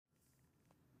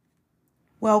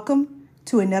Welcome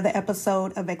to another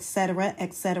episode of Etc.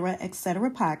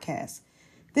 Podcast.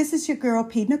 This is your girl,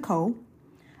 P. Nicole.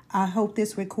 I hope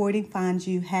this recording finds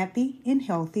you happy and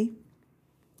healthy.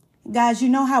 Guys, you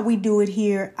know how we do it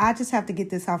here. I just have to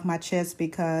get this off my chest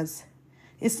because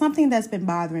it's something that's been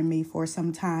bothering me for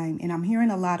some time. And I'm hearing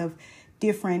a lot of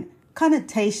different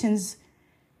connotations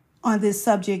on this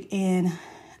subject. And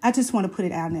I just want to put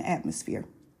it out in the atmosphere.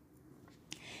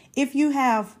 If you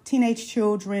have teenage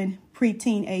children,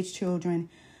 preteen age children,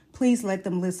 please let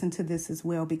them listen to this as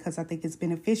well because I think it's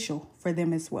beneficial for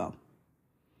them as well.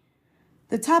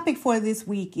 The topic for this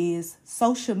week is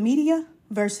social media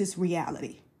versus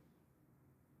reality.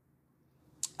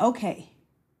 Okay,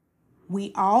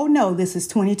 we all know this is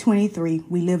 2023.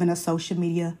 We live in a social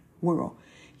media world.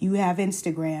 You have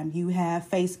Instagram, you have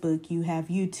Facebook, you have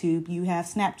YouTube, you have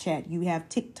Snapchat, you have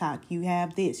TikTok, you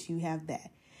have this, you have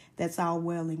that. That's all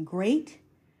well and great.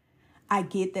 I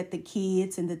get that the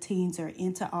kids and the teens are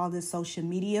into all this social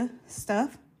media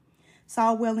stuff. It's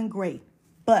all well and great.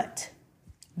 But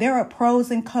there are pros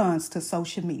and cons to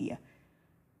social media.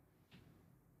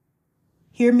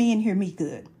 Hear me and hear me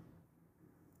good.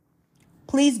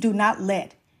 Please do not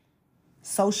let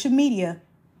social media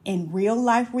and real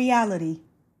life reality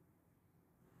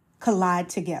collide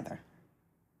together.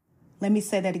 Let me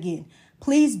say that again.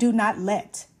 Please do not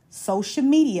let social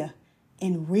media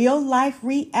and real life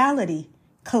reality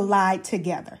collide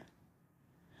together.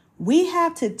 We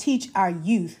have to teach our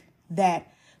youth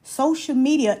that social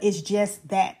media is just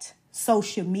that,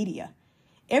 social media.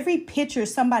 Every picture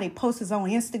somebody posts on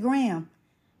Instagram,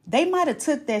 they might have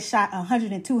took that shot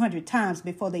 100 and 200 times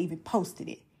before they even posted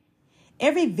it.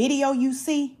 Every video you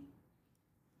see,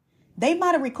 they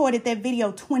might have recorded that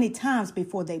video 20 times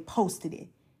before they posted it.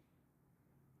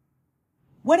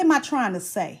 What am I trying to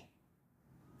say?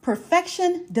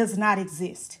 Perfection does not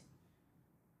exist.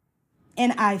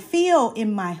 And I feel,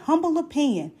 in my humble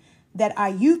opinion, that our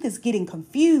youth is getting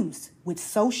confused with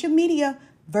social media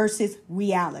versus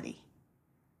reality.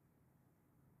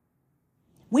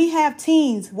 We have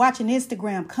teens watching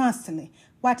Instagram constantly,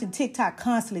 watching TikTok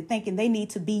constantly, thinking they need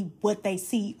to be what they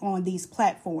see on these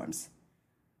platforms.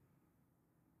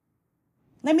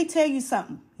 Let me tell you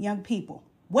something, young people.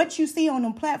 What you see on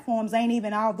them platforms ain't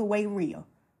even all the way real.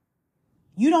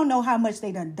 You don't know how much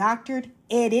they done doctored,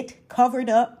 edited, covered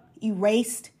up,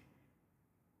 erased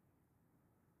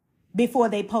before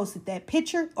they posted that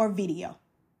picture or video.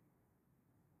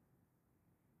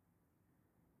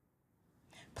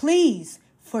 Please,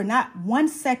 for not 1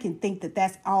 second, think that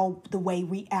that's all the way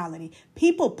reality.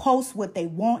 People post what they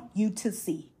want you to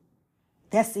see.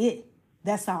 That's it.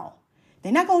 That's all.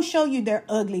 They're not going to show you their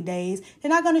ugly days. They're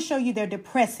not going to show you their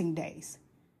depressing days.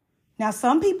 Now,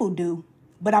 some people do,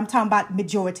 but I'm talking about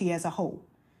majority as a whole.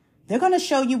 They're going to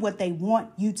show you what they want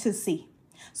you to see.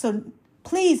 So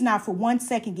please not for 1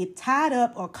 second get tied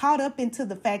up or caught up into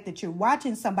the fact that you're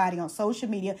watching somebody on social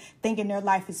media thinking their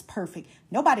life is perfect.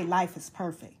 Nobody's life is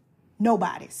perfect.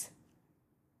 Nobody's.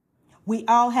 We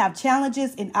all have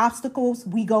challenges and obstacles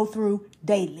we go through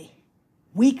daily,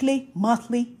 weekly,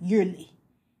 monthly, yearly.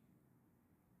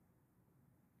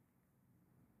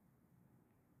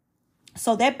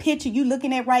 So that picture you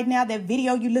looking at right now, that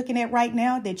video you looking at right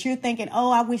now, that you're thinking, oh,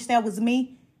 I wish that was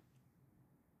me.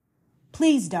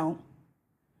 Please don't.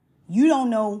 You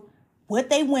don't know what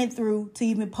they went through to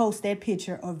even post that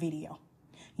picture or video.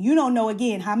 You don't know,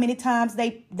 again, how many times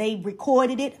they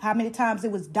recorded it, how many times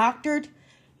it was doctored.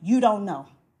 You don't know.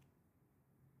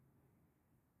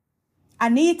 I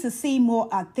need to see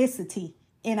more authenticity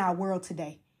in our world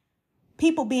today.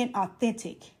 People being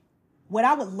authentic. What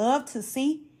I would love to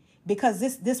see, because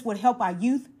this would help our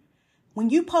youth. When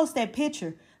you post that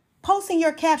picture, posting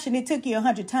your caption, it took you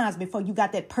 100 times before you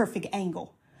got that perfect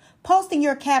angle. Posting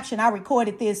your caption, I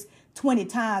recorded this 20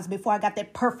 times before I got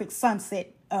that perfect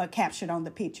sunset captured on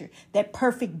the picture, that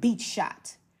perfect beach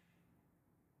shot.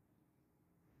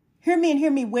 Hear me and hear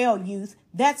me well, youth.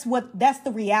 That's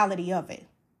the reality of it.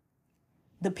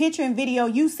 The picture and video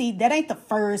you see, that ain't the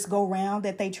first go round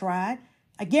that they tried.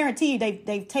 I guarantee you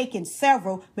they've taken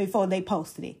several before they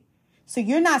posted it. So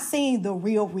you're not seeing the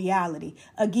real reality.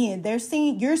 Again,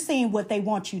 you're seeing what they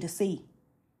want you to see.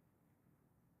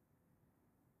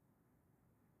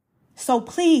 So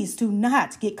please do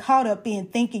not get caught up in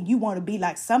thinking you want to be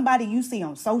like somebody you see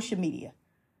on social media.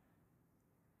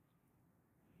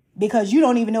 Because you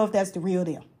don't even know if that's the real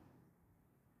them.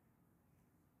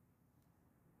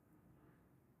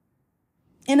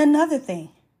 And another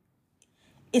thing,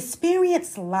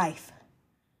 experience life.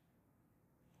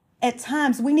 At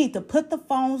times, we need to put the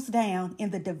phones down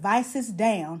and the devices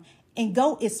down and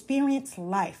go experience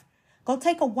life. Go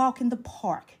take a walk in the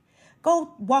park.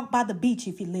 Go walk by the beach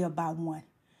if you live by one.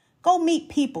 Go meet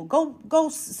people. Go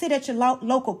sit at your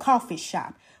local coffee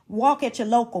shop. Walk at your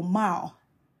local mall.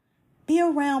 Be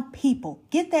around people.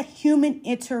 Get that human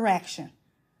interaction.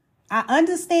 I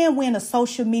understand we're in a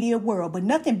social media world, but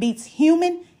nothing beats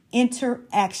human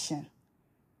interaction.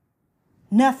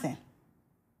 Nothing.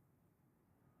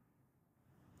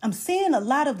 I'm seeing a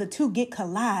lot of the two get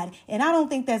collide, and I don't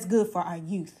think that's good for our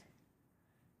youth.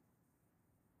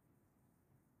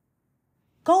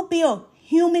 Go build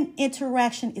human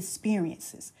interaction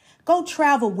experiences. Go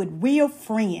travel with real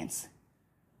friends.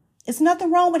 It's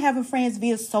nothing wrong with having friends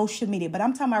via social media, but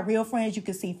I'm talking about real friends you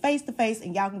can see face to face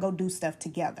and y'all can go do stuff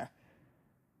together.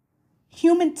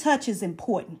 Human touch is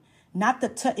important. Not the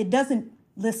touch. It doesn't,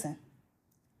 listen.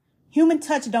 Human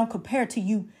touch don't compare to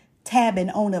you tabbing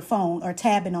on a phone or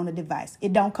tabbing on a device.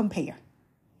 It don't compare.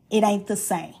 It ain't the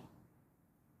same.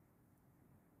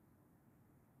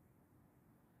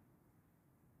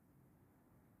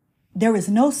 There is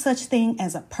no such thing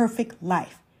as a perfect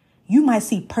life. You might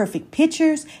see perfect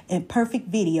pictures and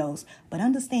perfect videos, but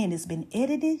understand it's been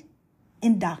edited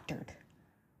and doctored.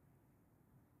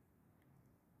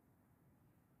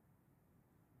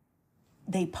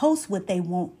 They post what they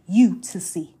want you to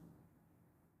see.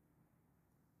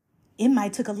 It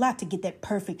might take a lot to get that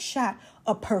perfect shot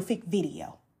or perfect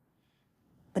video.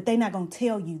 But they're not going to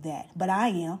tell you that. But I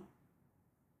am.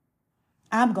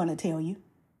 I'm going to tell you.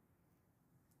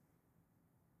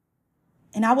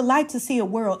 And I would like to see a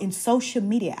world in social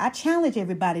media. I challenge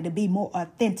everybody to be more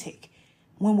authentic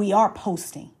when we are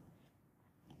posting.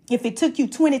 If it took you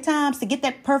 20 times to get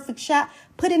that perfect shot,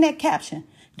 put in that caption.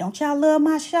 Don't y'all love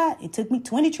my shot? It took me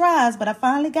 20 tries, but I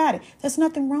finally got it. There's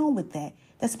nothing wrong with that.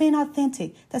 That's being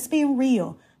authentic. That's being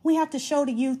real. We have to show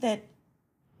the youth that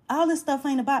all this stuff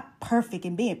ain't about perfect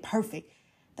and being perfect.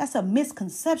 That's a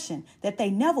misconception that they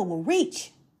never will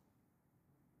reach.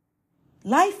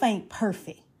 Life ain't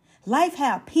perfect. Life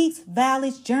have peaks,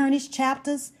 valleys, journeys,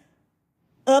 chapters,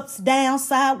 ups, downs,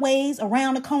 sideways,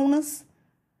 around the corners.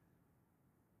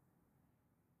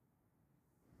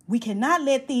 We cannot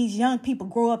let these young people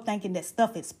grow up thinking that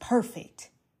stuff is perfect.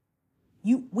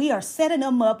 We are setting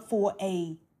them up for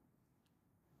a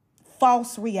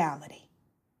false reality.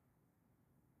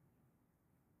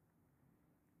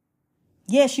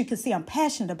 Yes, you can see I'm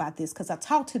passionate about this because I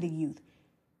talk to the youth.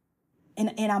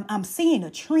 And I'm seeing a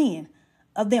trend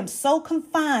of them so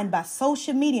confined by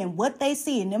social media and what they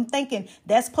see and them thinking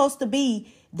that's supposed to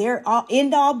be their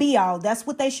end all be all. That's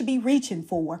what they should be reaching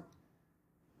for.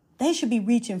 They should be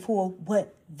reaching for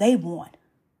what they want.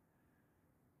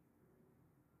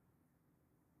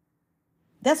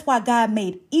 That's why God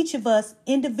made each of us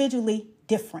individually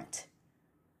different.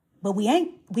 But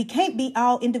we can't be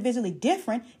all individually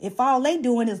different if all they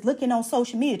doing is looking on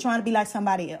social media trying to be like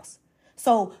somebody else.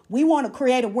 So we want to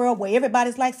create a world where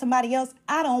everybody's like somebody else.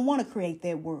 I don't want to create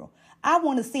that world. I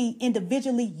want to see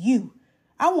individually you.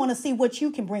 I want to see what you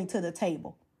can bring to the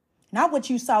table. Not what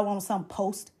you saw on some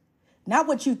post. Not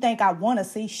what you think I want to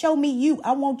see. Show me you.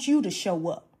 I want you to show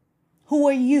up. Who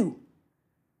are you?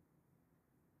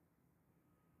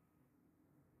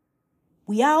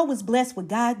 We all was blessed with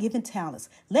God-given talents.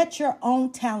 Let your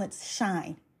own talents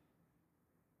shine.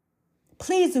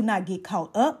 Please do not get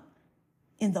caught up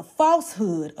in the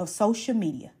falsehood of social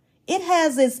media. It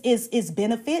has its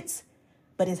benefits,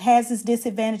 but it has its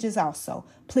disadvantages also.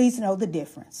 Please know the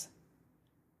difference.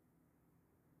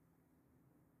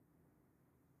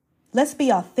 Let's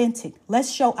be authentic.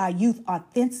 Let's show our youth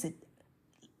authentic.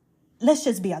 Let's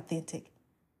just be authentic.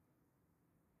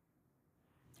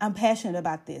 I'm passionate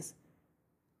about this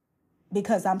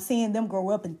because I'm seeing them grow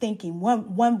up and thinking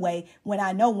one way when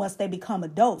I know once they become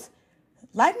adults,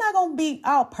 life not going to be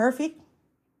all perfect.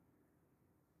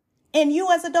 And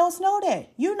you as adults know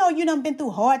that. You know you done been through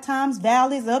hard times,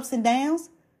 valleys, ups and downs.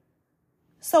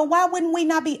 So why wouldn't we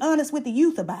not be honest with the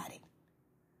youth about it?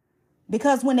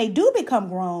 Because when they do become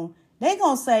grown, they're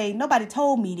going to say, nobody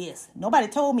told me this. Nobody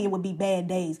told me it would be bad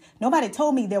days. Nobody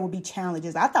told me there would be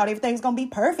challenges. I thought everything was going to be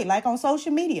perfect like on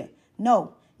social media.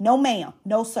 No ma'am.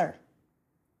 No, sir.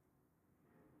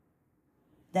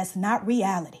 That's not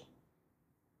reality.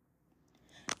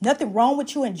 Nothing wrong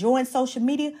with you enjoying social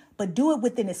media, but do it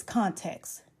within its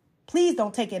context. Please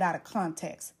don't take it out of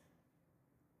context.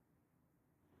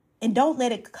 And don't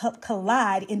let it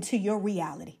collide into your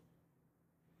reality.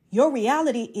 Your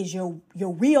reality is your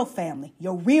real family,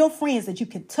 your real friends that you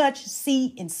can touch,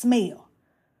 see, and smell.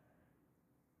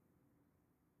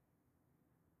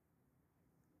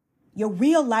 Your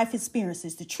real life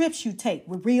experiences, the trips you take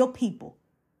with real people,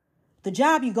 the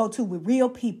job you go to with real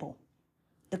people.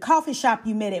 The coffee shop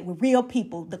you met at with real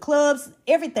people. The clubs,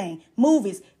 everything,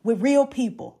 movies with real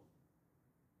people.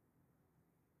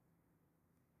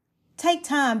 Take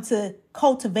time to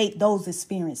cultivate those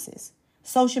experiences.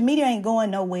 Social media ain't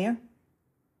going nowhere,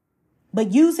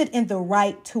 but use it in the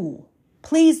right tool.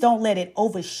 Please don't let it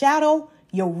overshadow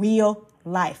your real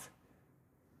life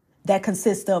that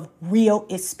consists of real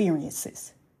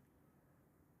experiences.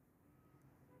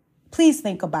 Please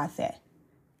think about that.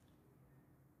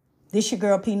 This your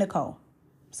girl, P. Nicole.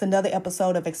 It's another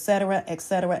episode of Etc.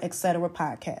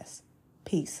 Podcast.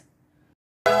 Peace.